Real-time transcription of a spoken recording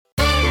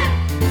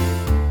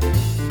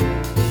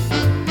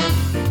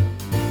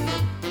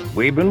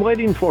We've been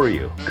waiting for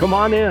you. Come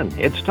on in.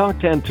 It's Talk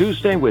 10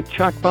 Tuesday with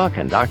Chuck Buck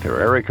and Dr.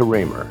 Erica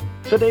Remer.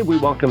 Today we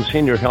welcome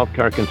Senior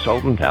Healthcare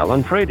Consultant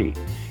Allen Frady.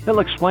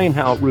 He'll explain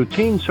how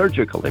routine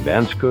surgical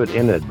events could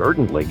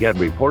inadvertently get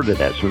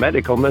reported as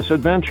medical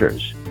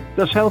misadventures.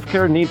 Does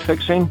healthcare need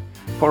fixing?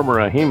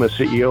 Former AHIMA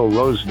CEO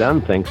Rose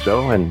Dunn thinks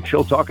so, and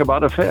she'll talk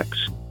about a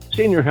fix.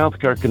 Senior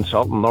Healthcare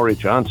Consultant Laurie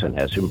Johnson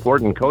has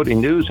important coding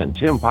news, and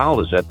Tim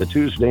Powell is at the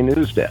Tuesday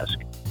News Desk.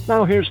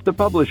 Now here's the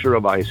publisher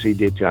of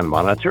ICD-10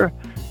 Monitor,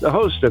 the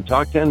host of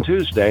Talk 10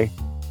 Tuesday,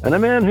 and a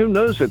man who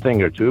knows a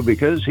thing or two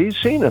because he's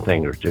seen a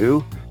thing or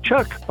two,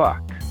 Chuck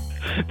Buck.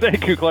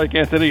 Thank you, Clark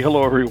Anthony.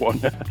 Hello,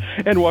 everyone.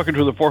 And welcome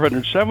to the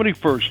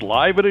 471st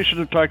live edition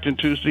of Talk 10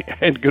 Tuesday.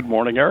 And good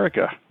morning,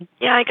 Erica.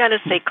 Yeah, I got to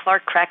say,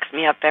 Clark cracks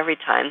me up every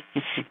time.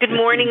 Good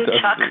morning,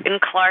 Chuck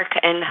and Clark,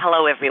 and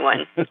hello,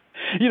 everyone.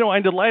 You know,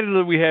 I'm delighted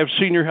that we have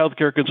Senior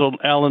Healthcare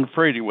Consultant Allen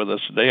Frady with us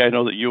today. I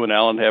know that you and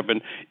Allen have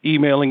been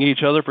emailing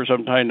each other for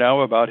some time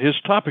now about his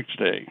topic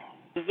today.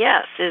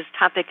 Yes, his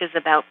topic is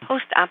about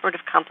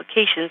post-operative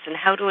complications and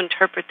how to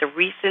interpret the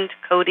recent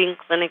coding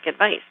clinic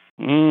advice.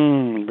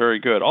 Very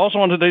good. Also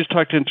on today's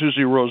Talk 10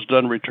 Tuesday, Rose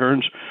Dunn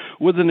returns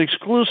with an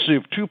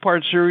exclusive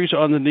two-part series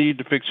on the need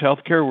to fix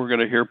healthcare. We're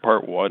going to hear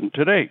part one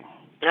today.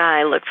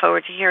 I look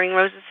forward to hearing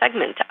Rose's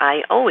segment.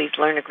 I always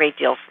learn a great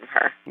deal from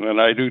her.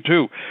 And I do,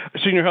 too.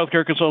 Senior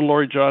Healthcare Consultant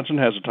Laurie Johnson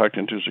has a Talk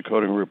 10 Tuesday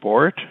coding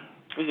report.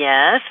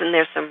 Yes, and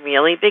there's some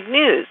really big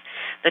news.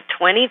 The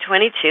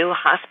 2022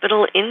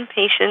 Hospital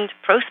Inpatient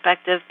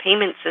Prospective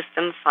Payment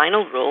System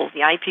Final Rule, the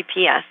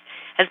IPPS,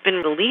 has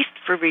been released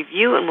for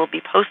review and will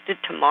be posted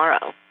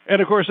tomorrow. And,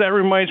 of course, that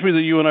reminds me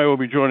that you and I will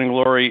be joining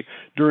Laurie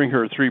during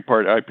her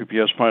three-part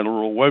IPPS Final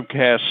Rule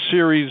webcast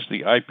series.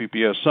 The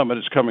IPPS Summit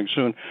is coming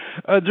soon.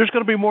 There's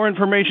going to be more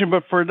information,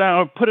 but for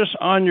now, put us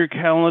on your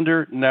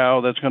calendar now.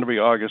 That's going to be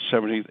August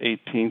 17th,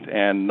 18th,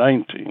 and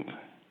 19th.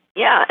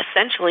 Yeah,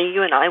 essentially,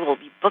 you and I will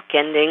be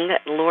bookending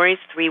Laurie's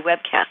three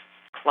webcasts.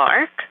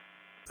 Clark?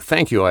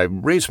 Thank you. I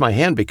raised my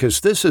hand because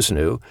this is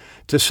new.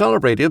 To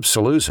celebrate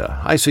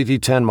Ipsalooza,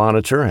 ICD-10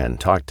 Monitor and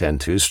Talk 10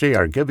 Tuesday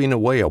are giving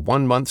away a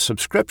 1-month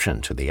subscription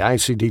to the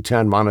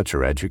ICD-10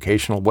 Monitor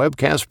educational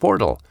webcast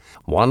portal.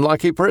 One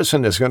lucky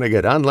person is going to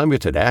get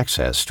unlimited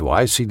access to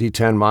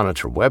ICD-10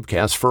 Monitor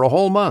webcasts for a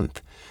whole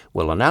month.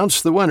 We'll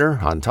announce the winner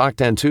on Talk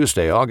 10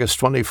 Tuesday, August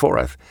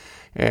 24th.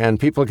 And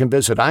people can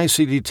visit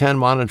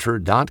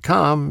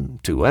ICD10monitor.com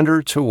to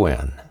enter to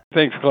win.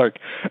 Thanks, Clark.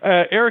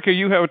 Erica,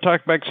 you have a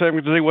TalkBack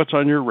segment today. What's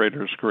on your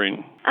radar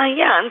screen?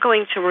 Yeah, I'm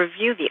going to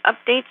review the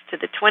updates to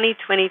the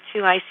 2022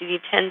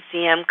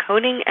 ICD-10-CM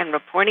coding and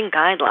reporting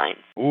guidelines.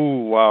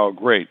 Ooh, wow,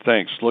 great.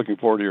 Thanks. Looking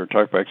forward to your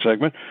TalkBack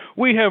segment.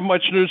 We have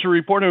much news to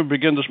report, and we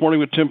begin this morning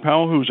with Tim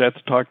Powell, who's at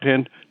the Talk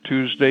 10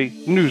 Tuesday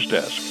News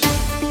Desk.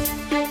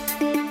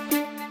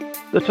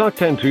 The Talk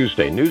 10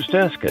 Tuesday News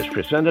Desk is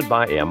presented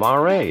by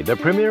MRA, the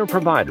premier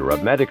provider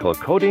of medical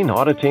coding,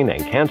 auditing,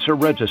 and cancer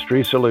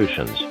registry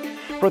solutions.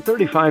 For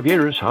 35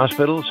 years,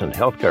 hospitals and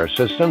healthcare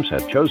systems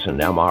have chosen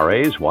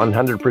MRA's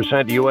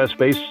 100%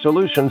 U.S.-based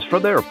solutions for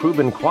their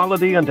proven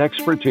quality and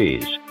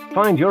expertise.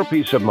 Find your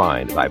peace of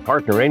mind by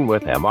partnering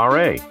with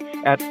MRA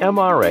at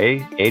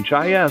mrahis.com.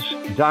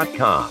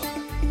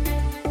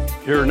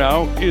 Here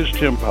now is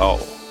Tim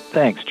Powell.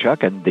 Thanks,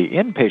 Chuck. And the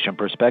Inpatient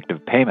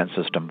Prospective Payment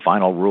System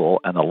Final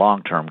Rule and the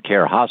Long-Term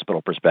Care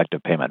Hospital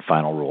Prospective Payment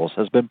Final Rules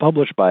has been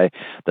published by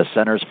the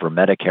Centers for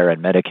Medicare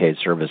and Medicaid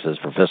Services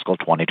for fiscal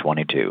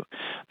 2022.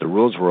 The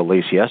rules were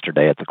released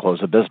yesterday at the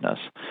close of business.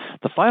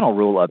 The final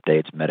rule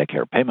updates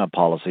Medicare payment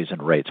policies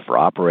and rates for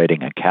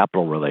operating and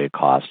capital-related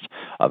costs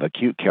of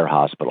acute care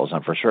hospitals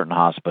and for certain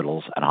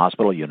hospitals and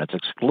hospital units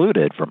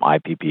excluded from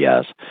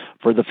IPPS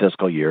for the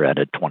fiscal year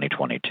ended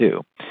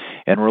 2022.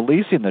 In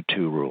releasing the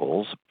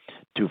two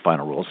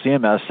final rules,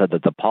 CMS said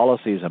that the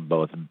policies in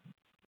both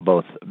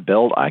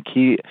build on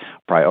key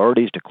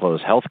priorities to close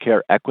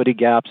healthcare equity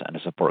gaps and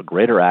to support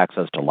greater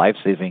access to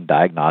life-saving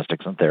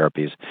diagnostics and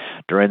therapies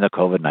during the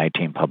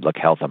COVID-19 public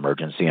health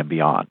emergency and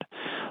beyond.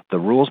 The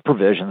rules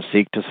provisions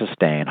seek to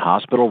sustain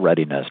hospital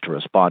readiness to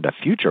respond to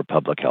future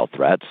public health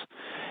threats,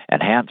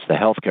 enhance the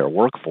healthcare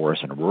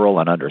workforce in rural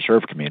and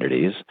underserved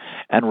communities,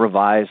 and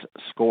revise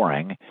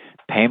scoring,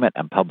 payment,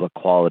 and public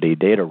quality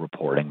data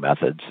reporting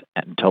methods,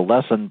 and to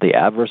lessen the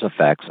adverse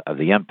effects of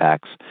the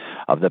impacts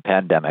of the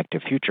pandemic to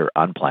future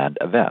unplanned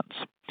events.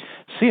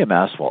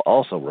 CMS will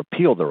also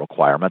repeal the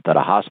requirement that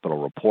a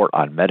hospital report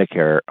on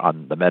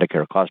the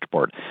Medicare cost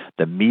report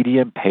the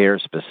median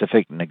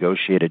payer-specific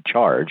negotiated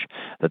charge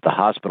that the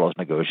hospitals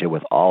negotiate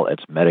with all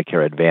its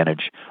Medicare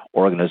Advantage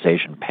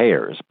organization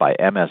payers by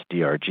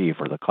MSDRG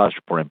for the cost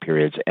reporting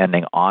periods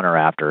ending on or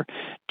after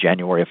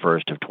January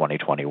 1st of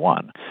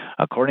 2021.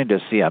 According to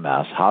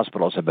CMS,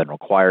 hospitals have been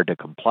required to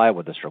comply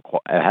with this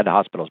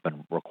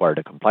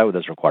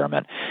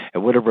requirement, it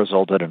would have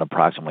resulted in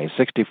approximately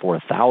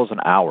 64,000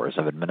 hours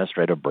of administrative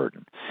administrative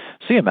burden.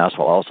 CMS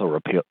will also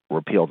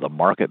repeal the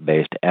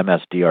market-based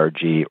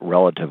MSDRG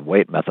relative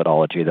weight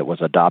methodology that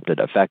was adopted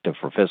effective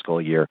for fiscal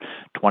year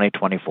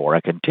 2024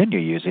 and continue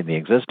using the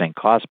existing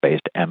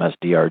cost-based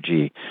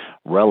MSDRG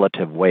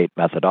relative weight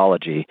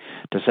methodology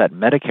to set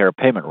Medicare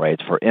payment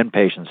rates for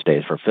inpatient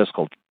stays for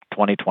fiscal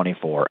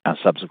 2024 and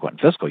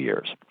subsequent fiscal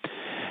years.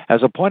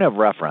 As a point of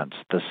reference,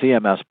 the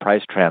CMS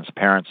Price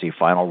Transparency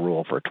Final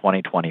Rule for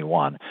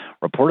 2021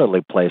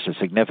 reportedly placed a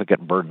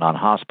significant burden on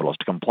hospitals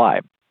to comply.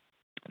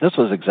 This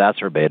was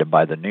exacerbated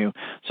by the new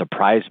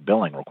surprise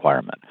billing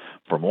requirement.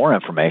 For more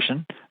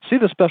information, see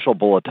the special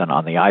bulletin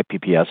on the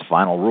IPPS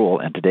Final Rule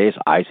and today's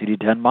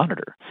ICD-10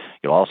 Monitor.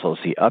 You'll also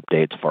see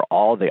updates for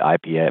all the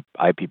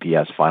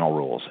IPPS Final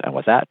Rules. And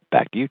with that,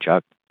 back to you,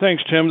 Chuck.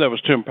 Thanks, Tim. That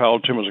was Tim Powell.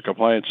 Tim is a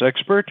compliance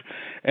expert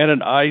and an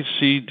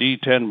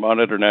ICD-10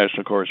 Monitor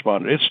national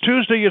correspondent. It's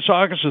Tuesday. It's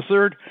August the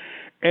 3rd.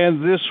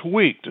 And this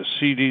week, the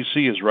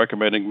CDC is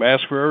recommending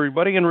masks for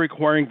everybody and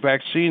requiring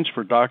vaccines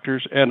for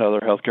doctors and other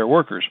healthcare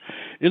workers.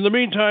 In the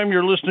meantime,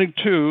 you're listening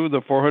to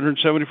the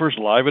 471st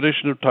live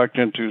edition of Talk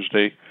 10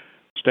 Tuesday.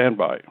 Stand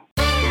by.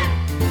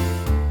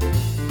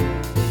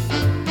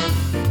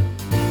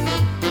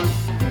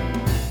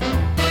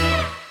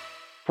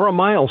 For a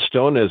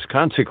milestone as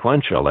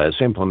consequential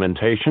as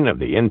implementation of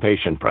the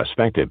Inpatient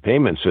Prospective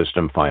Payment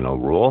System Final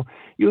Rule,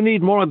 you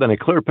need more than a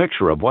clear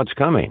picture of what's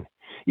coming.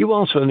 You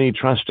also need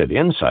trusted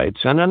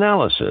insights and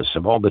analysis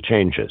of all the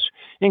changes,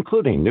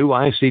 including new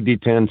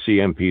ICD-10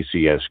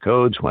 CMPCS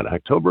codes when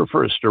October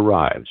 1st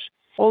arrives.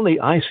 Only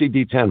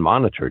ICD-10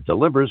 Monitor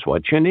delivers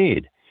what you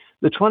need.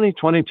 The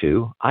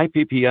 2022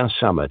 IPPS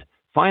Summit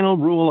Final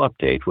Rule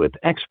Update with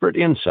expert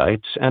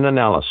insights and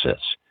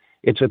analysis.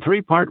 It's a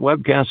 3-part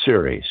webcast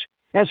series.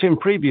 As in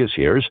previous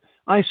years,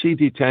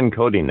 ICD-10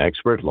 coding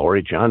expert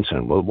Laurie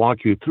Johnson will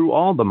walk you through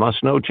all the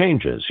must-know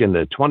changes in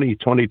the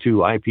 2022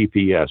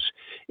 IPPS,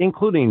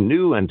 including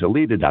new and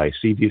deleted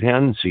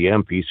ICD-10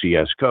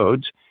 CMPCS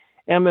codes,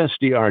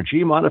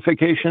 MSDRG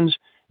modifications,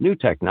 new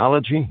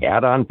technology,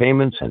 add-on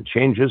payments, and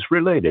changes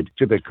related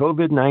to the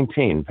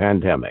COVID-19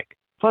 pandemic.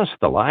 Plus,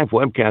 the live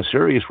webcast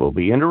series will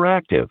be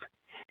interactive,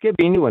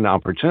 giving you an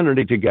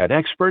opportunity to get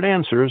expert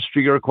answers to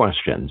your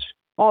questions.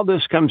 All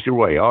this comes your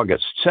way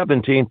August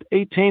 17th,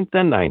 18th,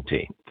 and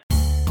 19th.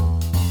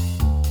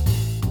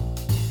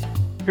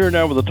 Here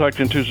now with the Talk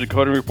 10 Tuesday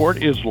Coding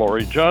Report is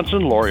Laurie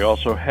Johnson. Laurie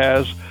also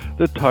has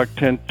the Talk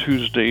 10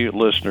 Tuesday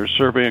Listener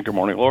Survey. And good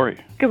morning, Laurie.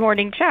 Good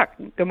morning, Chuck.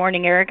 Good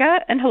morning,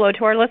 Erica. And hello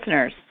to our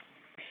listeners.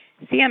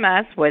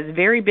 CMS was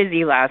very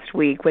busy last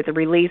week with the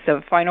release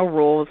of final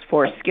rules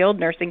for skilled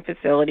nursing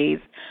facilities,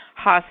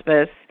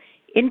 hospice,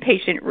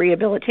 inpatient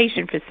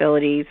rehabilitation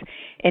facilities,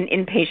 and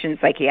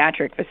inpatient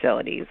psychiatric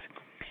facilities.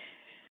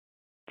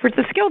 For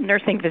the skilled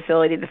nursing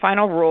facility, the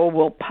final rule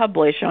will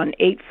publish on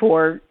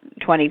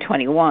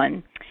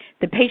 8/4/2021.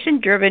 The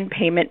patient-driven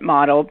payment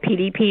model,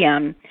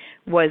 PDPM,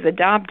 was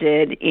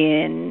adopted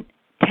in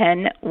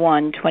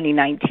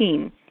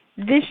 10/1/2019.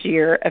 This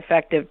year,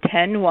 effective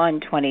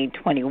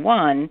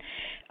 10/1/2021,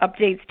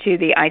 updates to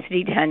the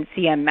ICD-10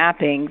 CM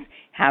mappings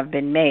have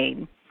been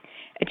made.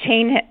 A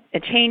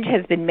change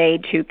has been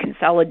made to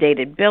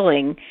consolidated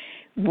billing,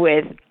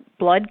 with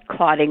blood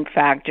clotting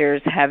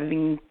factors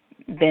having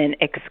been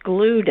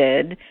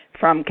excluded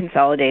from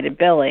consolidated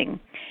billing.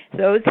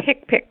 Those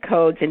HCPCS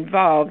codes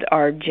involved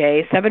are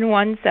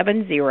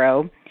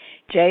J7170,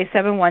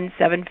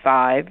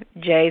 J7175,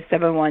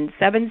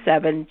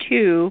 J7177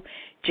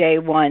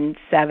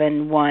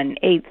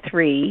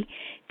 J17183,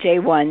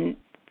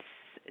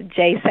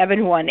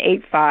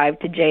 J7185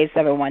 to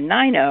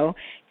J7190,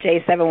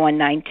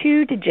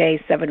 J7192 to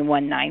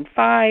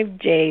J7195,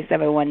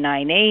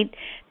 J7198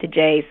 to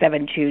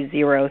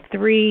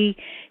J7203,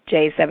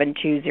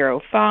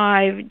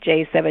 J7205,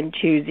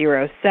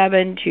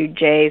 J7207 to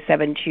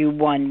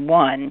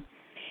J7211.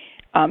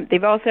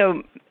 They've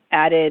also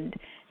added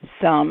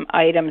some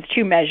items,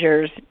 2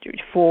 measures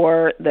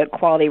for the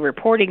quality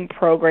reporting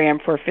program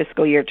for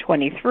fiscal year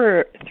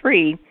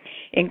 23,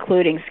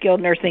 including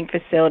skilled nursing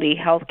facility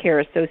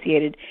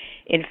healthcare-associated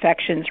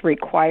infections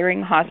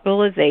requiring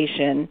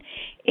hospitalization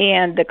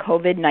and the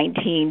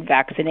COVID-19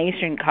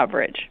 vaccination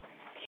coverage.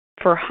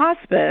 For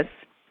hospice,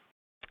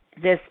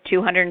 this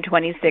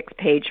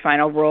 226-page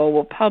final rule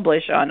will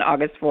publish on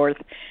August 4th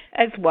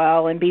as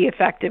well and be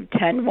effective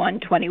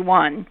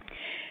 10/1/21.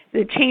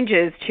 The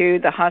changes to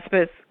the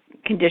hospice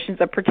conditions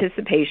of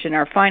participation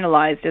are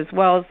finalized, as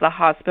well as the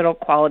hospital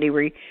quality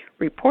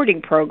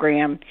reporting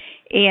program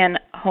and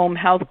home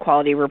health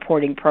quality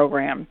reporting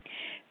program.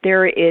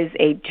 There is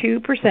a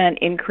 2%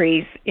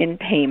 increase in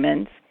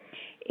payments,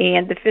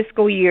 and the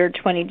fiscal year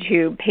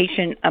 22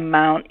 patient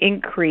amount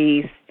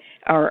increase,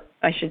 or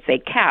I should say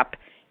cap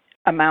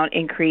amount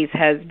increase,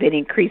 has been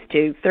increased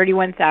to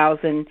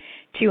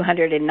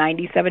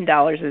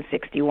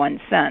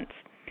 $31,297.61.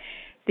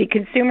 The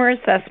Consumer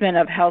Assessment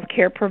of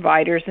Healthcare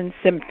Providers and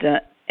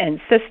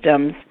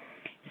Systems,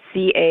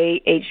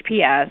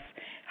 CAHPS,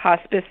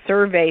 Hospice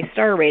Survey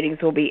star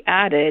ratings will be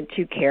added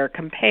to Care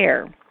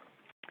Compare.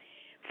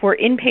 For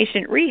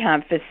inpatient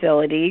rehab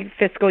facility,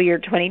 fiscal year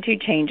 22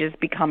 changes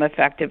become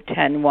effective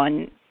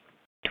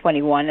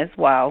 10/1/21 as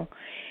well.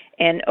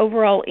 An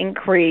overall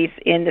increase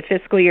in the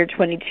fiscal year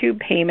 22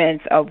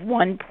 payments of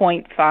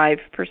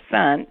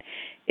 1.5%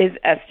 is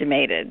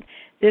estimated.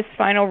 This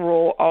final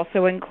rule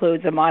also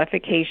includes a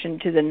modification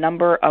to the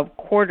number of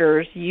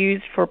quarters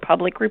used for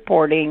public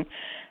reporting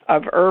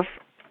of IRF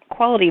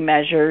quality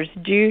measures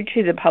due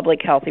to the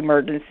public health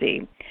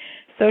emergency.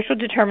 Social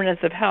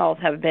determinants of health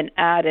have been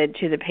added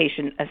to the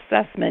patient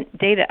assessment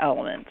data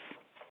elements.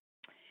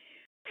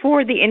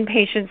 For the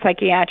inpatient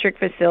psychiatric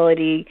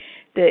facility,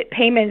 the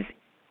payments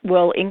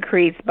will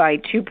increase by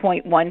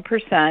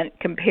 2.1%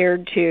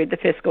 compared to the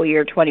fiscal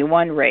year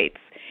 21 rates.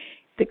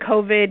 The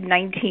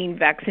COVID-19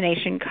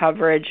 vaccination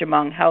coverage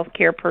among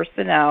healthcare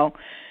personnel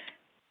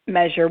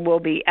measure will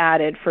be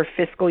added for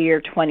fiscal year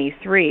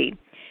 23.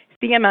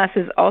 CMS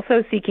is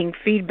also seeking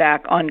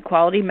feedback on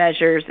quality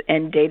measures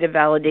and data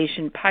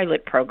validation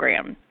pilot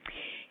program.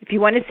 If you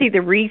want to see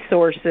the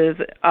resources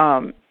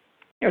or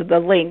the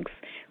links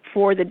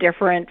for the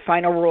different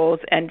final rules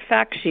and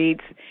fact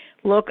sheets,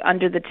 look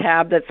under the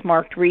tab that's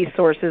marked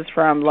Resources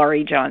from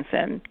Laurie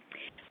Johnson.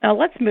 Now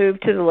let's move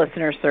to the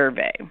listener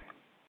survey.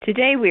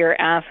 Today we are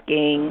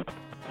asking,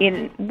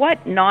 in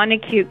what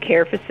non-acute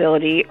care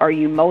facility are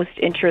you most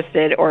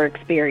interested or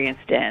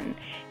experienced in?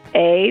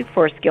 A,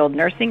 for skilled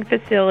nursing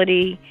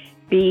facility,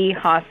 B,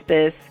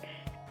 hospice,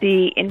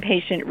 C,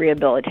 inpatient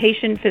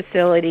rehabilitation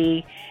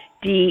facility,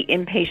 D,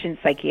 inpatient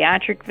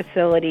psychiatric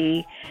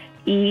facility,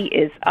 E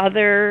is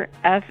other,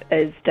 F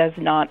is does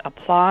not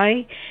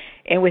apply.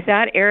 And with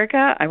that,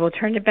 Erica, I will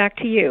turn it back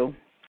to you.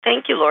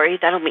 Thank you, Laurie.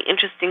 That'll be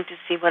interesting to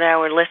see what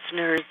our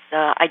listeners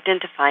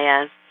identify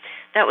as.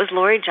 That was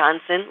Laurie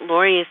Johnson.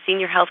 Laurie is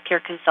Senior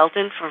Healthcare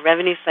Consultant for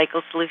Revenue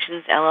Cycle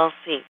Solutions,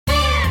 LLC.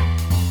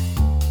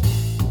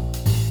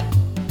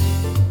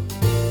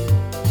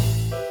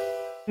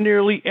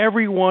 Nearly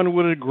everyone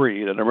would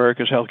agree that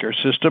America's healthcare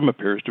system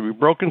appears to be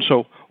broken,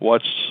 so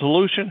what's the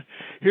solution?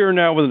 Here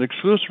now with an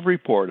exclusive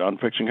report on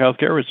fixing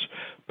healthcare is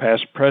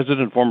past president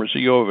and former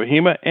CEO of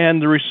AHIMA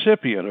and the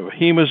recipient of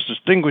AHIMA's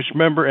Distinguished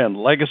Member and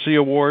Legacy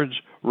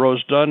Awards,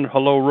 Rose Dunn.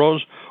 Hello,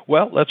 Rose.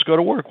 Well, let's go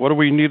to work. What do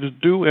we need to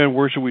do, and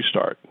where should we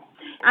start?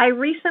 I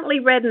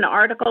recently read an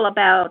article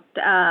about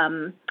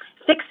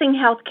fixing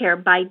healthcare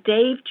by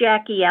Dave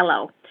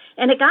Jackiello,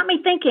 and it got me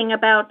thinking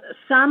about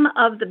some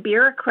of the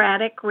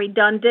bureaucratic,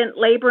 redundant,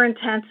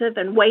 labor-intensive,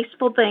 and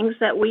wasteful things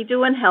that we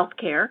do in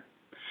healthcare,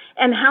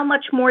 and how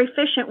much more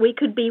efficient we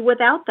could be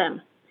without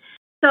them.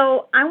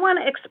 So I want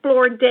to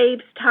explore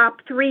Dave's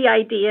top 3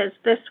 ideas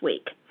this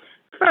week.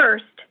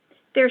 First,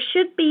 there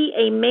should be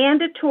a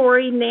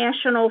mandatory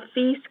national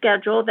fee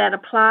schedule that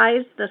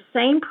applies the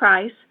same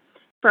price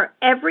for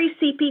every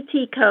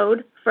CPT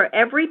code for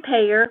every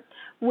payer,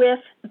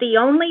 with the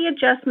only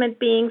adjustment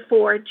being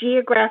for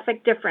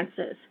geographic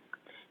differences.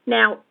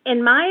 Now,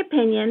 in my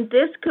opinion,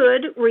 this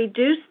could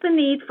reduce the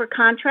need for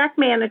contract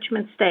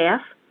management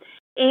staff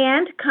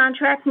and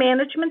contract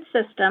management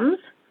systems,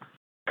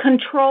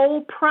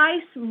 control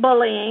price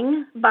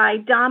bullying by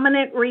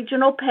dominant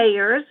regional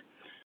payers,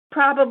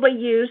 probably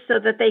used so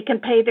that they can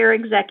pay their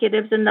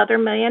executives another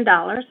 $1 million,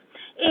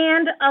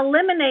 and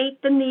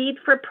eliminate the need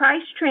for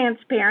price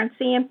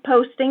transparency in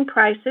posting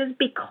prices,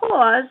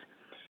 because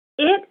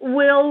it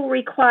will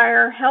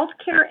require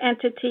healthcare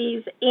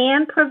entities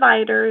and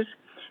providers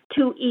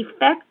to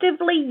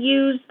effectively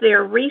use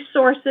their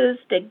resources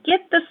to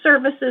get the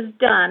services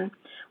done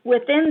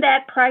within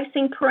that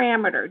pricing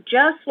parameter,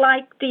 just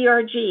like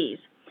DRGs,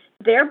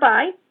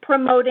 thereby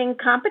promoting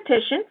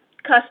competition,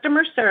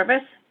 customer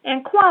service,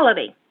 and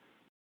quality.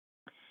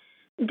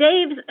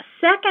 Dave's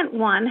second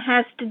one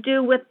has to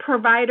do with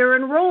provider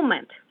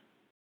enrollment.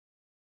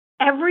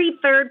 Every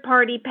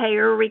third-party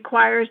payer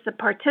requires the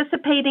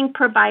participating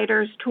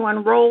providers to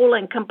enroll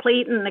and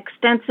complete an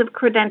extensive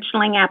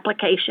credentialing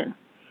application.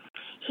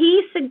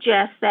 He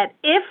suggests that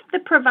if the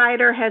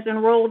provider has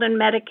enrolled in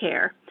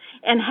Medicare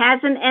and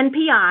has an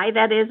NPI,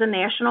 that is a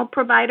National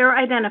Provider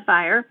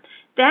Identifier,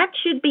 that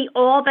should be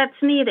all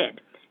that's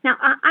needed. Now,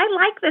 I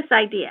like this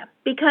idea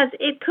because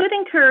it could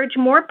encourage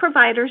more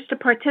providers to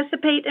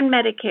participate in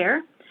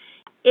Medicare.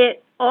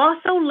 It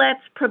also lets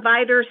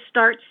providers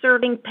start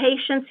serving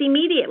patients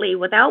immediately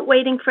without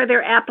waiting for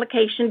their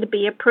application to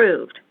be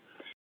approved.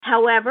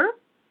 However,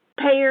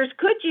 payers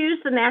could use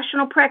the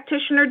National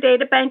Practitioner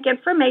Data Bank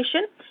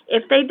information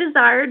if they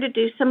desire to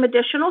do some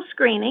additional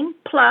screening.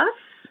 Plus,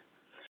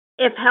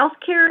 if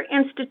healthcare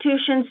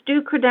institutions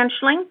do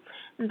credentialing,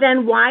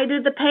 then why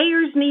do the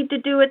payers need to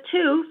do it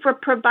too for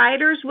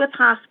providers with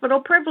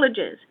hospital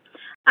privileges?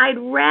 I'd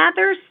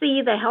rather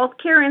see the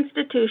healthcare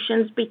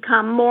institutions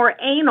become more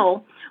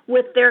anal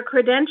with their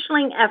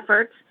credentialing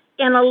efforts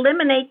and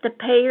eliminate the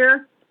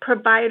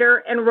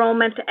payer-provider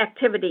enrollment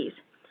activities.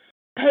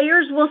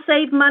 Payers will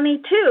save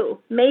money too.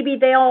 Maybe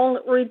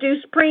they'll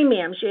reduce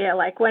premiums,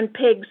 like when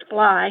pigs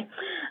fly.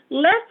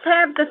 Let's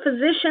have the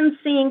physicians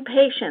seeing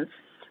patients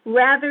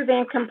rather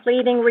than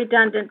completing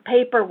redundant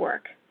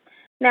paperwork.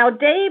 Now,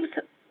 Dave's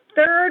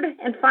Third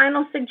and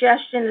final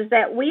suggestion is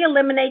that we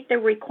eliminate the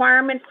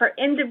requirement for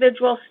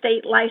individual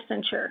state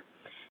licensure.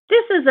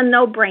 This is a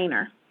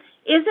no-brainer.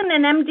 Isn't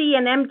an MD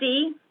an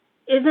MD?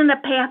 Isn't a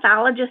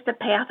pathologist a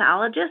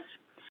pathologist?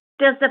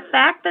 Does the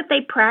fact that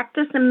they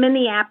practice in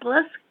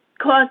Minneapolis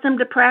cause them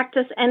to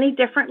practice any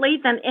differently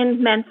than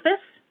in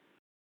Memphis?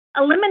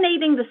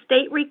 Eliminating the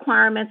state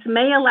requirements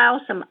may allow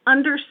some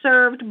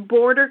underserved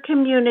border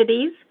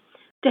communities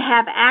to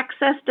have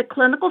access to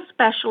clinical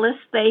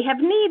specialists they have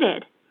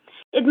needed.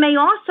 It may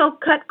also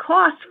cut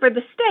costs for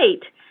the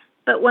state,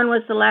 but when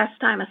was the last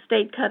time a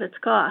state cut its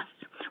costs?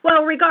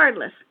 Well,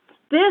 regardless,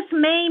 this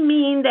may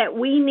mean that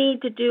we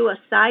need to do a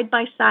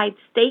side-by-side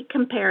state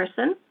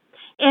comparison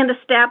and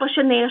establish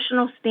a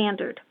national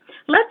standard.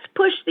 Let's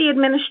push the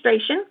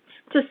administration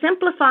to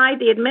simplify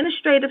the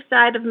administrative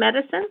side of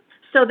medicine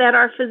so that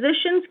our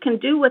physicians can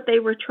do what they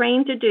were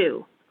trained to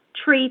do,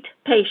 treat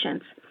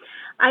patients.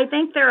 I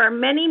think there are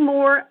many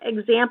more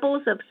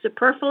examples of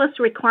superfluous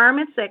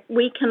requirements that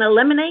we can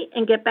eliminate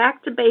and get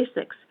back to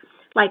basics,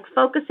 like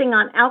focusing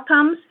on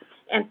outcomes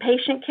and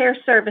patient care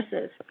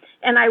services.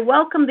 And I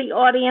welcome the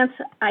audience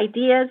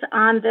ideas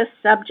on this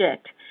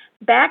subject.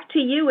 Back to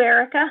you,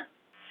 Erica.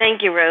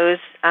 Thank you, Rose.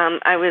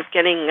 I was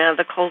getting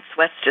the cold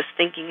sweats just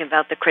thinking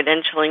about the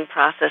credentialing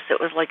process. It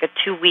was like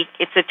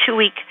it's a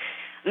two-week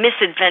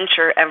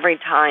misadventure every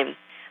time.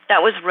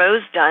 That was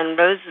Rose Dunn.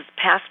 Rose is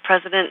past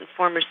president and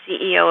former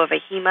CEO of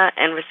AHIMA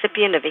and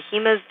recipient of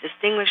AHIMA's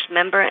Distinguished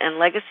Member and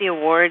Legacy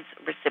Awards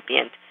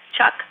recipient.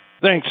 Chuck?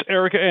 Thanks,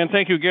 Erica, and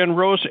thank you again,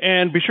 Rose.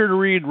 And be sure to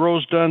read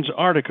Rose Dunn's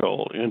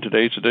article in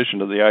today's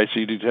edition of the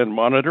ICD-10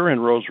 Monitor,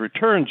 and Rose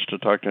returns to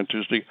Talk 10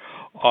 Tuesday,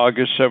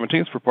 August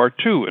 17th for Part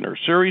 2 in her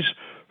series,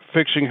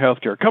 Fixing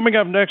Healthcare. Coming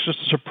up next is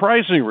the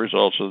surprising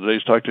results of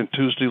today's Talk 10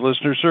 Tuesday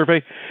listener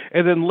survey,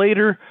 and then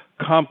later,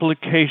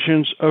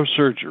 complications of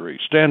surgery.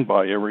 Stand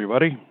by,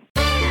 everybody.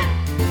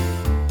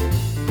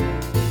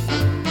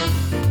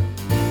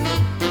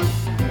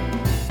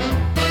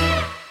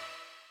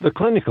 The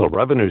clinical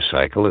revenue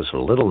cycle is a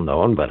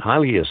little-known but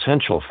highly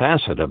essential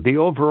facet of the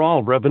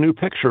overall revenue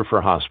picture for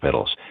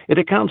hospitals. It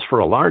accounts for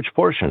a large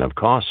portion of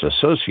costs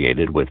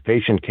associated with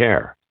patient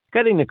care.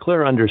 Getting a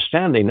clear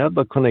understanding of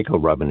the clinical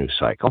revenue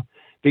cycle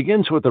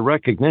begins with the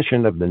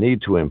recognition of the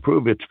need to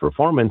improve its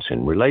performance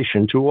in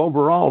relation to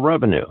overall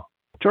revenue.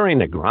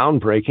 During a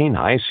groundbreaking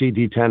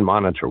ICD-10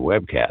 Monitor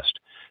webcast,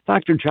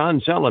 Dr. John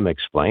Zellum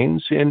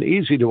explains, in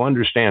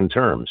easy-to-understand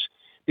terms,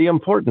 the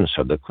importance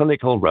of the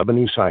clinical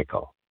revenue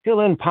cycle.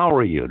 He'll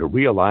empower you to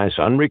realize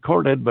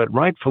unrecorded but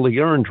rightfully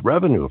earned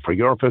revenue for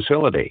your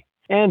facility.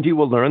 And you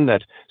will learn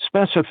that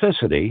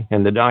specificity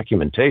in the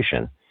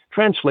documentation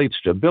translates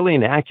to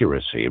billing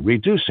accuracy,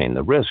 reducing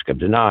the risk of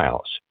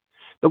denials.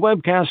 The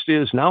webcast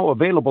is now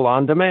available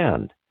on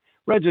demand.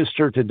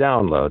 Register to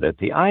download at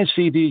the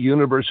ICD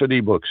University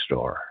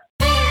Bookstore.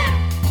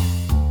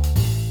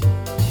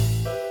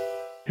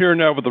 Here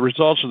now with the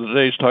results of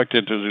today's Talk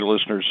 10 Tuesday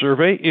listener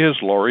survey is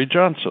Laurie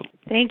Johnson.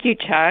 Thank you,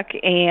 Chuck.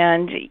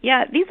 And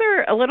yeah, these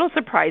are a little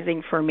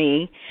surprising for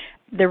me.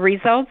 The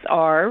results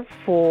are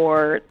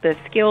for the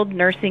skilled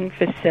nursing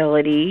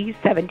facility,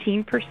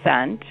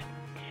 17%,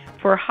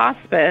 for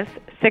hospice,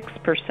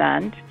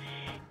 6%,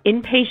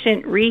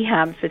 inpatient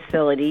rehab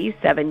facility,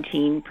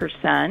 17%,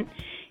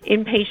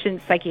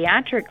 inpatient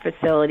psychiatric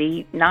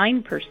facility,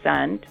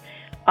 9%,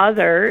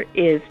 other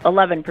is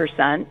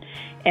 11%,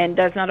 and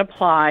does not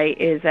apply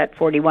is at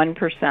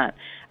 41%.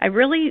 I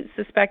really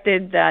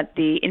suspected that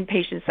the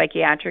inpatient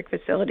psychiatric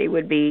facility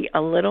would be a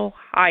little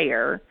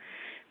higher,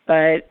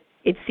 but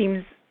it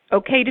seems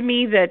okay to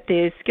me that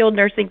the skilled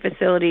nursing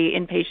facility,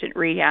 inpatient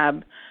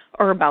rehab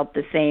are about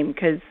the same,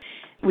 because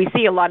we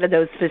see a lot of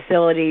those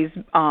facilities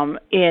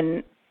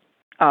in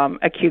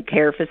acute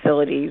care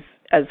facilities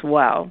as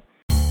well.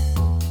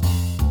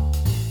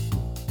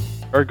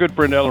 Our good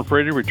friend Allen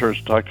Frady returns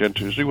to Talk 10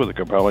 Tuesday with a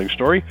compelling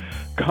story,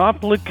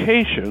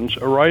 Complications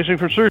Arising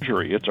from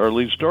Surgery. It's our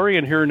lead story,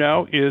 and here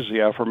now is the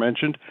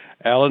aforementioned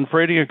Allen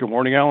Frady. Good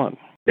morning, Allen.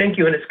 Thank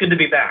you, and it's good to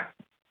be back.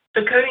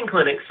 The coding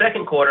clinic's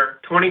second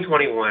quarter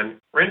 2021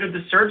 rendered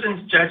the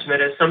surgeon's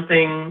judgment as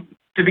something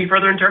to be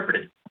further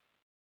interpreted.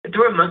 It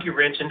threw a monkey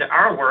wrench into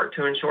our work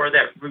to ensure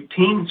that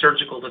routine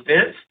surgical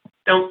events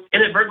don't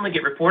inadvertently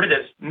get reported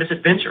as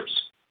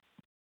misadventures.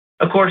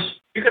 Of course,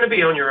 you're going to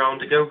be on your own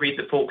to go read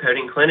the full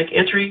coding clinic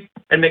entry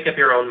and make up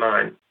your own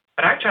mind.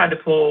 But I tried to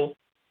pull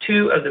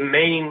two of the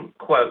main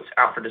quotes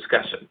out for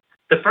discussion.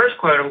 The first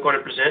quote I'm going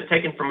to present,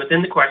 taken from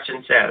within the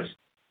question, says,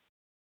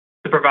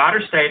 the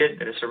provider stated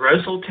that a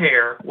serosal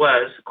tear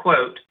was,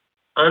 quote,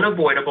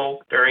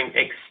 unavoidable during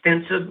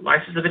extensive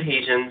lysis of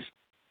adhesions,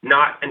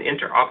 not an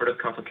interoperative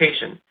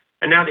complication.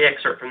 And now the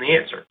excerpt from the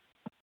answer.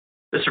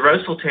 The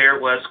serosal tear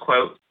was,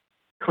 quote,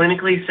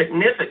 clinically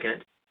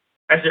significant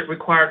as it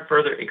required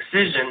further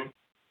excision,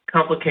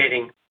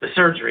 complicating the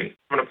surgery.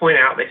 I'm going to point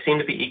out they seem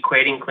to be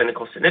equating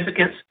clinical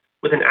significance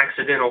with an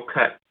accidental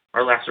cut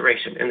or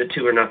laceration, and the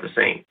two are not the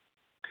same.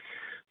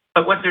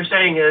 But what they're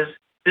saying is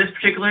this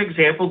particular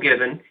example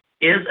given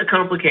is a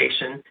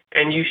complication,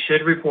 and you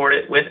should report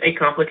it with a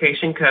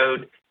complication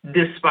code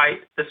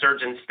despite the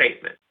surgeon's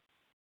statement.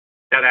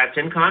 Now, that's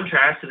in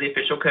contrast to the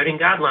official coding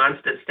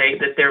guidelines that state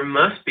that there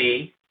must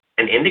be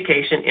an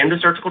indication in the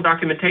surgical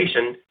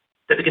documentation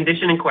that the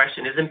condition in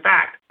question is, in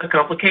fact, a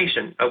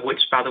complication, of which,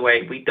 by the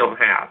way, we don't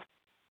have.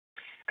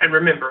 And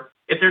remember,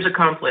 if there's a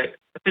conflict,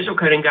 official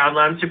coding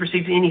guidelines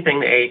supersedes anything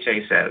the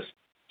AHA says.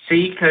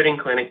 See Coding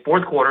Clinic,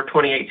 fourth quarter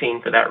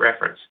 2018 for that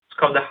reference. It's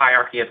called the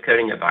hierarchy of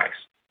coding advice.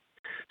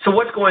 So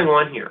what's going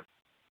on here?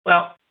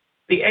 Well,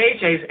 the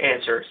AHA's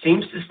answer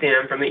seems to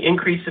stem from the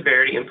increased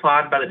severity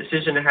implied by the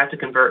decision to have to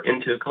convert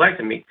into a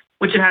colectomy,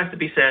 which, it has to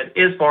be said,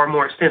 is far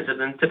more extensive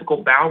than the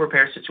typical bowel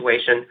repair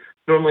situation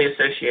normally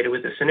associated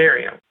with this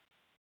scenario.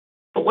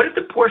 But what if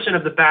the portion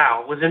of the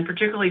bowel was in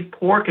particularly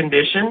poor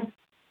condition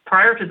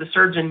prior to the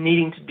surgeon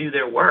needing to do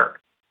their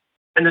work,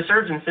 and the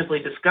surgeon simply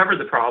discovered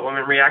the problem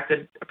and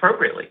reacted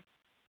appropriately?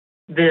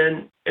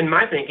 Then, in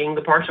my thinking,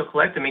 the partial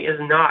colectomy is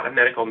not a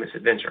medical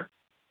misadventure.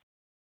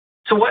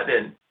 So what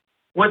then?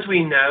 Once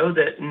we know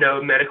that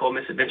no medical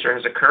misadventure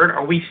has occurred,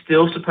 are we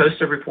still supposed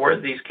to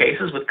report these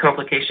cases with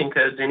complication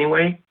codes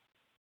anyway?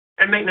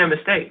 And make no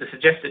mistake, the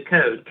suggested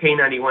code,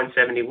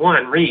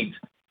 K9171, reads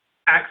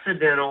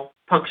accidental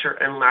puncture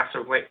and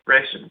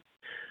laceration,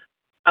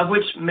 of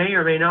which may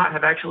or may not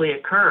have actually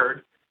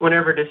occurred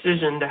whenever a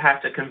decision to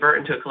have to convert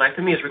into a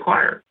colectomy is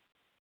required.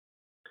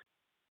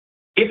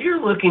 If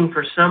you're looking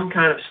for some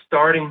kind of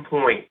starting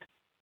point,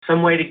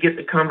 some way to get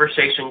the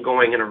conversation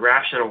going in a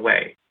rational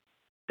way,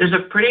 there's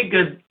a pretty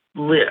good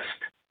list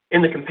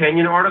in the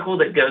companion article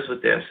that goes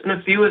with this. And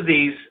a few of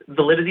these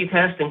validity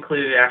tests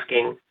include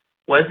asking,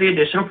 was the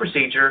additional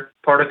procedure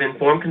part of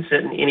informed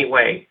consent in any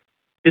way?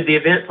 Did the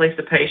event place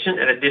the patient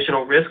at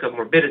additional risk of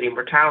morbidity,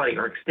 mortality,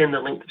 or extend the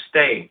length of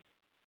stay?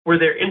 Were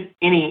there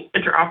any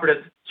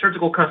intraoperative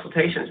surgical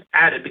consultations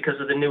added because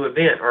of the new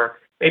event, or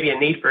maybe a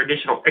need for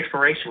additional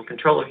exploration,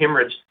 control of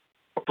hemorrhage,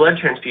 or blood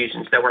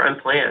transfusions that were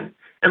unplanned?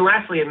 And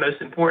lastly, and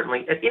most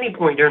importantly, at any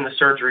point during the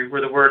surgery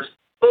were the words,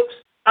 oops,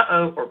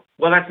 uh-oh, or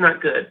well, that's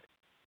not good,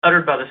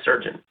 uttered by the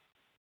surgeon.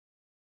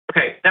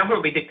 Okay, that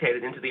won't be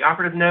dictated into the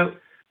operative note,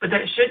 but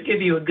that should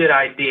give you a good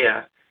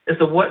idea as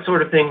to what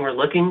sort of thing we're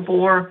looking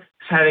for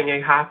as having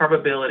a high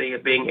probability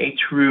of being a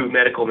true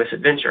medical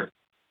misadventure.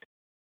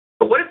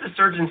 But what if the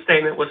surgeon's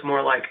statement was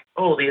more like,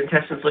 oh, the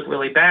intestines look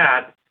really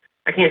bad,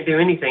 I can't do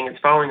anything, it's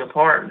falling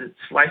apart, the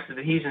slice of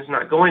adhesion's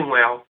not going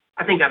well,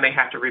 I think I may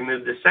have to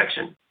remove this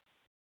section.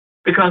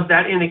 Because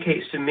that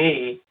indicates to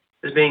me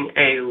as being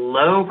a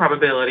low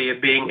probability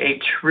of being a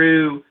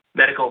true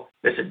medical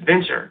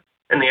misadventure,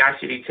 and the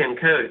ICD-10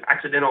 code,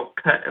 accidental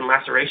cut and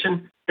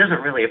laceration,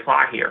 doesn't really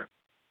apply here.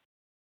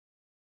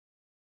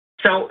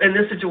 So in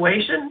this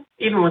situation,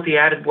 even with the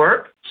added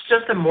work, it's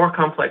just a more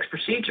complex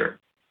procedure.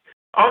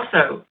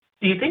 Also,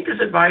 do you think this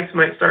advice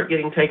might start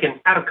getting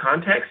taken out of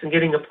context and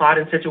getting applied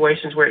in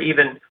situations where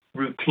even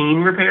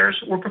routine repairs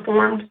were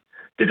performed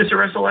due to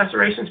serosal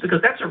lacerations? Because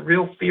that's a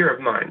real fear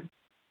of mine.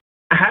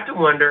 I have to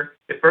wonder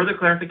if further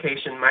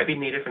clarification might be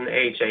needed from the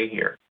AHA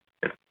here.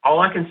 And all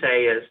I can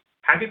say is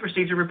happy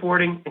procedure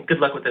reporting and good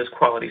luck with those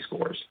quality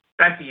scores.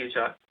 Back to you,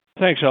 Chuck.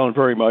 Thanks, Alan,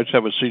 very much.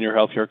 That was Senior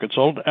Healthcare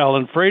Consultant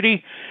Allen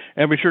Frady.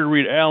 And be sure to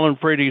read Allen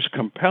Frady's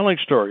compelling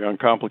story on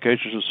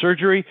complications of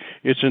surgery.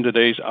 It's in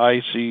today's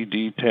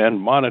ICD-10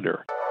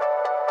 Monitor.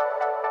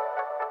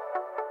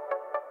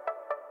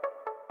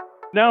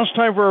 Now it's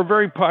time for a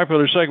very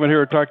popular segment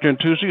here at Talk 10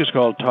 Tuesday. It's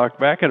called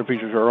TalkBack, and it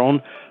features our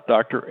own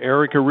Dr.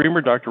 Erica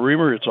Remer. Dr.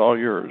 Remer, it's all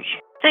yours.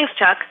 Thanks,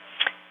 Chuck.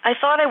 I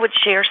thought I would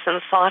share some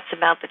thoughts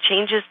about the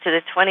changes to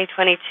the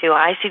 2022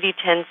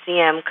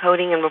 ICD-10-CM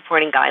coding and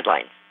reporting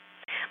guidelines.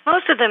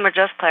 Most of them are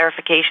just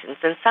clarifications,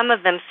 and some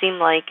of them seem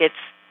like it's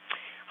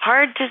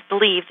hard to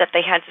believe that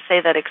they had to say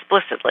that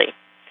explicitly.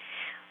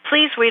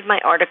 Please read my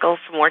article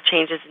for more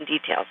changes and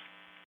details.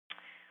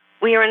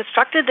 We are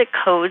instructed that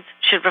codes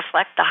should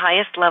reflect the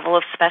highest level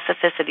of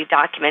specificity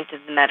documented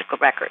in the medical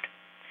record.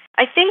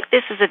 I think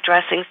this is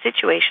addressing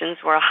situations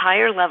where a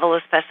higher level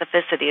of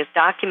specificity is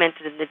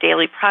documented in the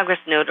daily progress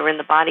note or in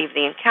the body of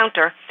the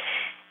encounter,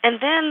 and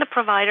then the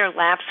provider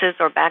lapses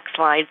or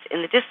backslides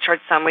in the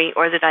discharge summary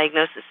or the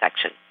diagnosis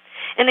section.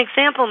 An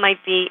example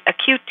might be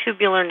acute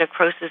tubular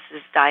necrosis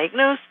is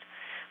diagnosed,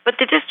 but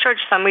the discharge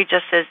summary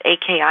just says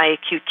AKI,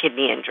 acute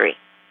kidney injury.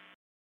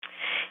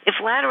 If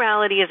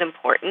laterality is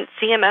important,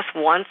 CMS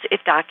wants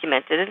it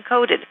documented and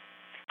coded.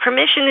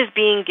 Permission is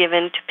being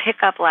given to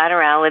pick up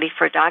laterality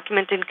for a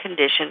documented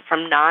condition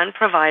from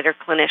non-provider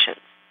clinicians.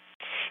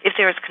 If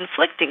there is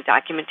conflicting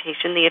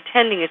documentation, the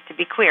attending is to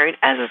be queried,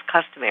 as is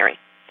customary.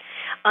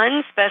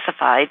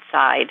 Unspecified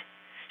side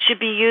should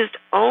be used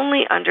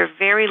only under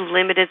very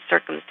limited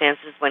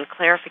circumstances when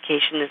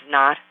clarification is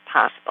not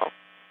possible.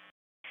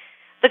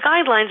 The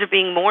guidelines are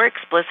being more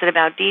explicit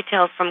about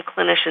details from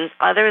clinicians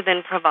other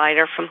than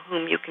provider from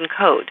whom you can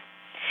code.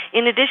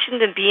 In addition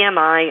to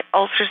BMI,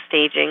 ulcer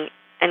staging,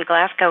 and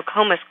Glasgow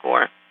Coma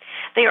Score,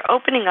 they are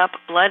opening up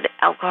blood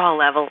alcohol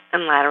level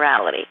and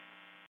laterality.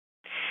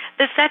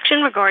 The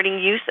section regarding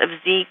use of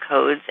Z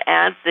codes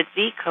adds that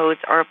Z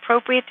codes are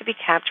appropriate to be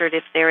captured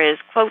if there is,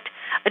 quote,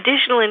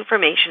 additional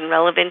information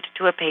relevant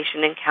to a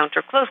patient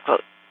encounter, close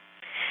quote.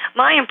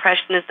 My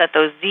impression is that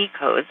those Z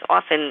codes,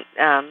 often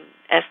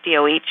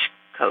SDOH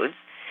codes,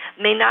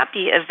 may not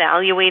be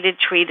evaluated,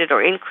 treated,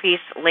 or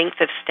increase length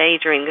of stay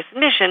during this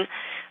admission,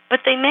 but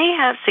they may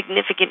have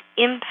significant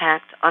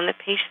impact on the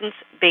patient's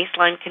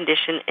baseline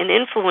condition and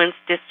influence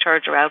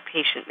discharge or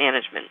outpatient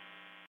management.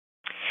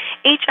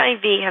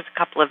 HIV has a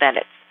couple of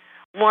edits.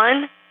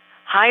 One,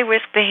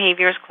 high-risk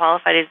behavior is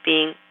qualified as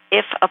being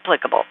if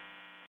applicable.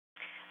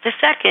 The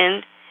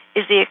second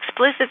is the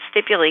explicit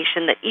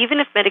stipulation that even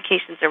if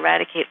medications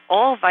eradicate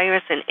all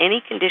virus and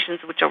any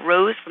conditions which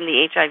arose from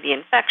the HIV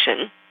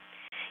infection,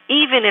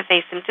 even if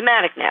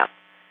asymptomatic now,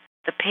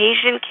 the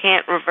patient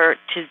can't revert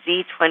to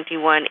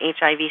Z21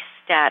 HIV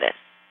status.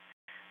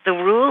 The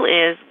rule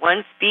is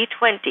once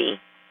B20,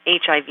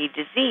 HIV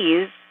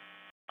disease,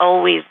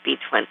 always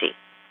B20.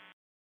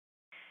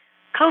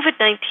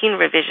 COVID-19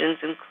 revisions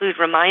include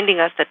reminding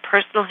us that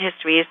personal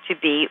history is to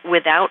be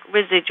without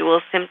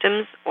residual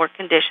symptoms or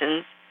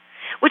conditions,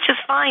 which is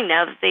fine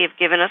now that they have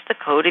given us the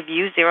code of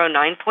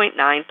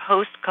U09.9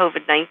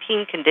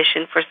 post-COVID-19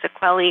 condition for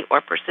sequelae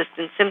or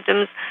persistent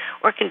symptoms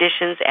or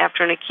conditions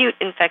after an acute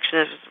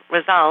infection is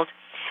resolved,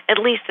 at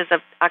least as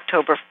of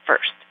October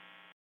 1st.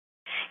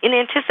 In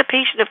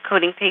anticipation of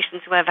coding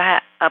patients who have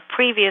had a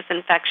previous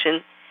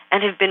infection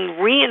and have been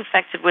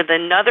reinfected with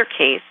another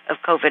case of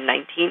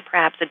COVID-19,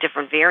 perhaps a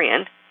different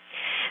variant,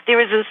 there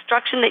is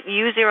instruction that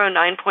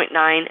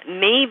U09.9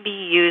 may be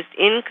used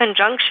in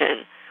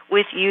conjunction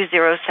with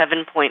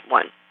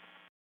U07.1.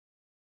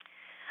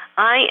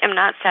 I am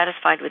not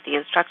satisfied with the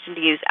instruction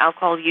to use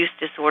alcohol use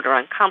disorder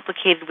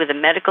uncomplicated with a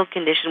medical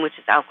condition which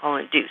is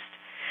alcohol-induced.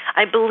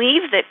 I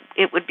believe that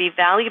it would be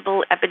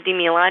valuable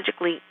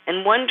epidemiologically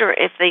and wonder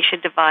if they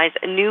should devise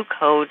a new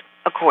code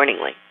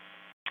accordingly.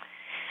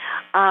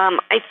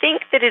 I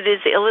think that it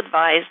is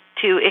ill-advised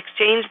to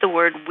exchange the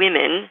word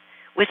women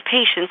with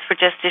patients for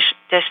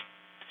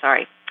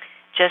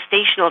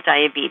gestational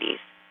diabetes.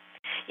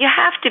 You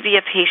have to be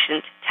a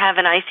patient to have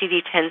an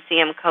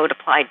ICD-10-CM code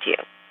applied to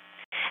you.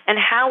 And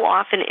how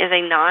often is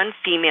a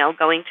non-female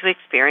going to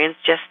experience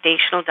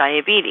gestational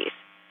diabetes?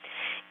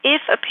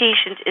 If a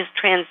patient is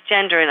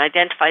transgender and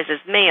identifies as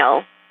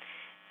male,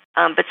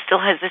 but still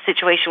has a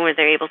situation where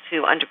they're able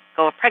to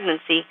undergo a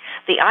pregnancy,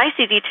 the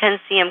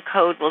ICD-10-CM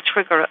code will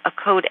trigger a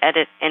code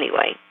edit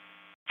anyway.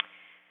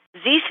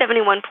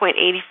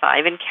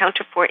 Z71.85,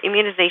 Encounter for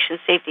Immunization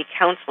Safety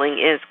Counseling,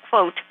 is,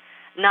 quote,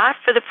 not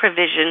for the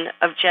provision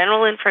of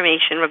general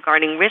information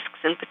regarding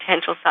risks and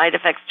potential side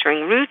effects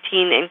during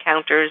routine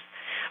encounters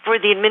for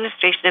the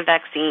administration of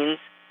vaccines,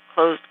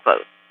 closed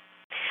quote.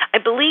 I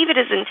believe it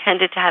is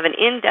intended to have an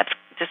in-depth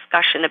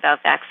discussion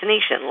about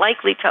vaccination,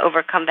 likely to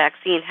overcome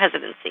vaccine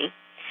hesitancy,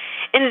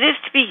 and it is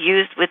to be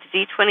used with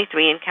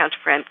Z23, Encounter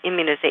for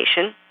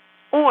Immunization,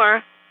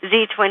 or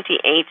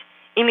Z28,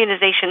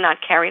 Immunization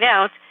Not Carried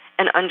Out,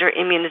 and under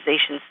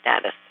immunization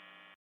status.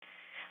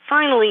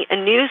 Finally, a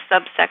new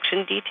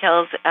subsection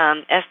details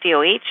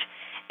SDOH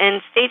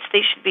and states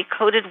they should be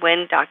coded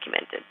when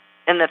documented,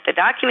 and that the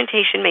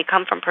documentation may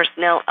come from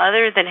personnel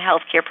other than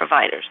healthcare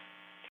providers.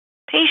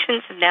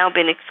 Patients have now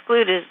been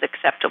excluded as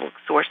acceptable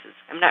sources.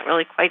 I'm not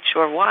really quite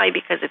sure why,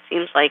 because it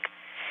seems like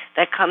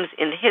that comes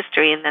in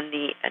history, and then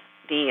the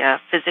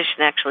physician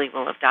actually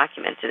will have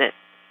documented it.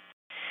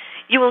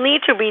 You will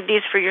need to read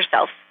these for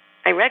yourself.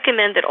 I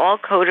recommend that all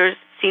coders,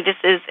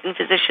 CDISs, and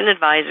physician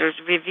advisors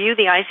review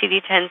the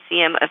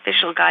ICD-10-CM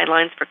official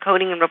guidelines for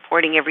coding and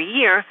reporting every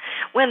year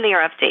when they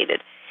are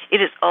updated.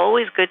 It is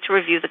always good to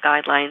review the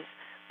guidelines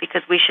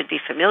because we should be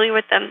familiar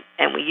with them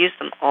and we use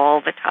them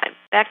all the time.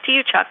 Back to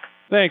you, Chuck.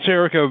 Thanks,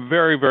 Erica,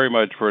 very, very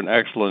much for an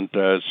excellent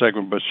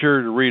segment. Be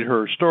sure to read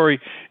her story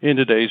in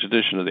today's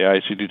edition of the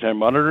ICD-10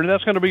 Monitor. And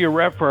that's going to be a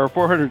wrap for our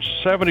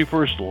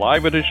 471st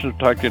live edition of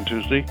Talk 10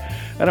 Tuesday.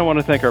 And I want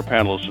to thank our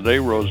panelists today,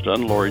 Rose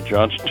Dunn, Laurie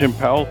Johnson, Tim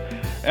Powell,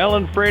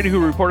 Allen Frady, who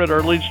reported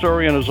our lead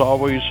story. And as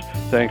always,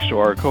 thanks to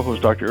our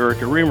co-host, Dr.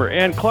 Erica Remer.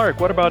 And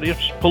Clark, what about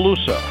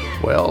IPSPalooza?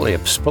 Well,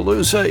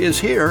 IPSPalooza is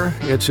here.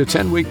 It's a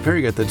 10-week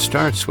period that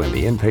starts when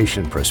the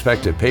Inpatient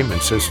Prospective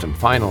Payment System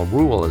final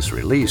rule is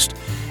released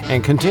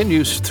and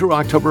continues through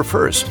October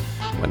 1st,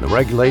 when the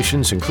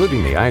regulations,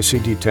 including the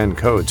ICD-10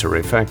 codes, are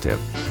effective.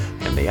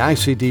 And the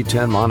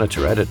ICD-10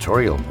 Monitor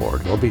editorial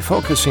board will be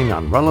focusing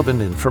on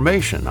relevant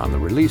information on the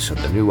release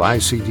of the new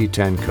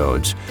ICD-10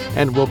 codes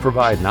and will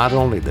provide not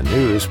only the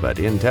news but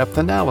in-depth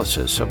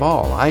analysis of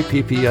all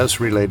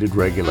IPPS-related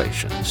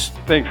regulations.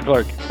 Thanks,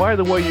 Clark. By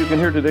the way, you can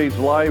hear today's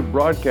live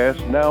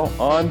broadcast now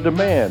on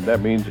demand.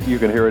 That means you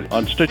can hear it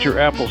on Stitcher,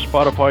 Apple,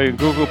 Spotify, and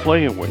Google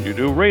Play. And when you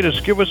do, rate us,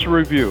 give us a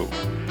review.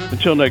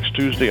 Until next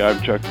Tuesday,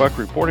 I'm Chuck Buck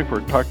reporting for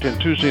Talk 10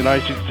 Tuesday and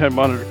ICD-10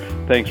 Monitor.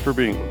 Thanks for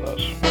being with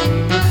us.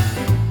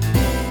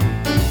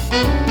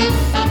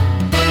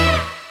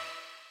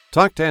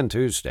 Talk 10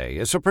 Tuesday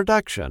is a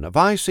production of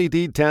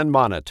ICD-10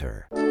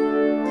 Monitor.